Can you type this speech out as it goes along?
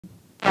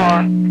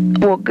are.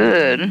 Well,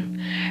 good.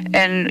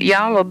 And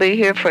y'all will be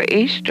here for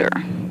Easter.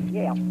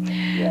 Yeah.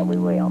 Yeah, we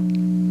will.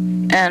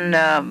 And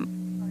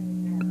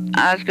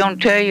I was going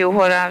to tell you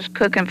what I was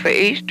cooking for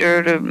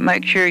Easter to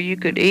make sure you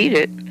could eat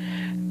it.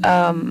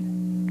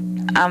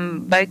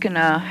 I'm baking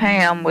a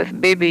ham with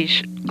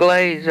Bibi's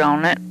glaze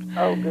on it.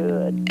 Oh,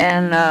 good.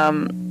 And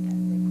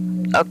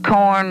a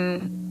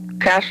corn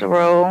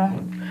casserole,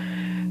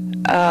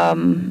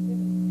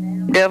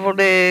 deviled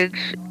eggs,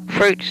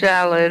 fruit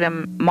salad,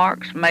 and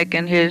Mark's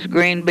making his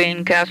green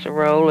bean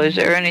casserole. Is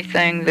there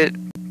anything that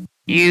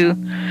you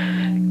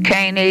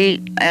can't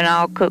eat and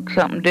I'll cook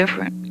something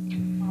different?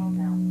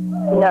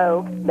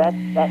 No, that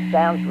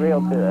sounds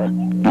real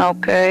good.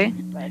 Okay.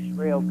 That's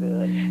real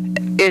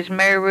good. Is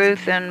Mary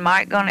Ruth and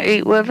Mike going to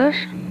eat with us?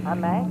 I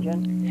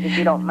imagine, if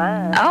you don't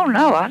mind. Oh,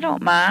 no, I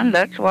don't mind.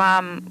 That's why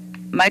I'm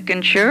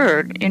making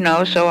sure,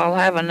 so I'll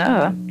have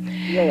enough.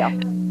 Yeah.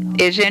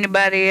 Is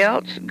anybody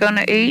else going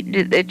to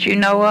eat that you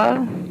know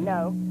of?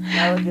 No,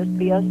 just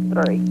be us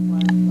three.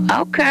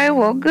 Okay,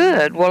 well,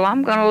 good. Well,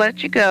 I'm going to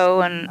let you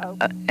go, and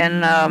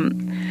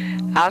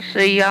I'll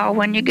see y'all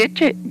when you get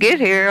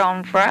here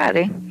on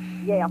Friday.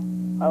 Yeah.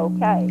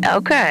 Okay.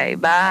 Okay,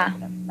 bye.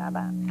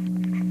 Bye-bye.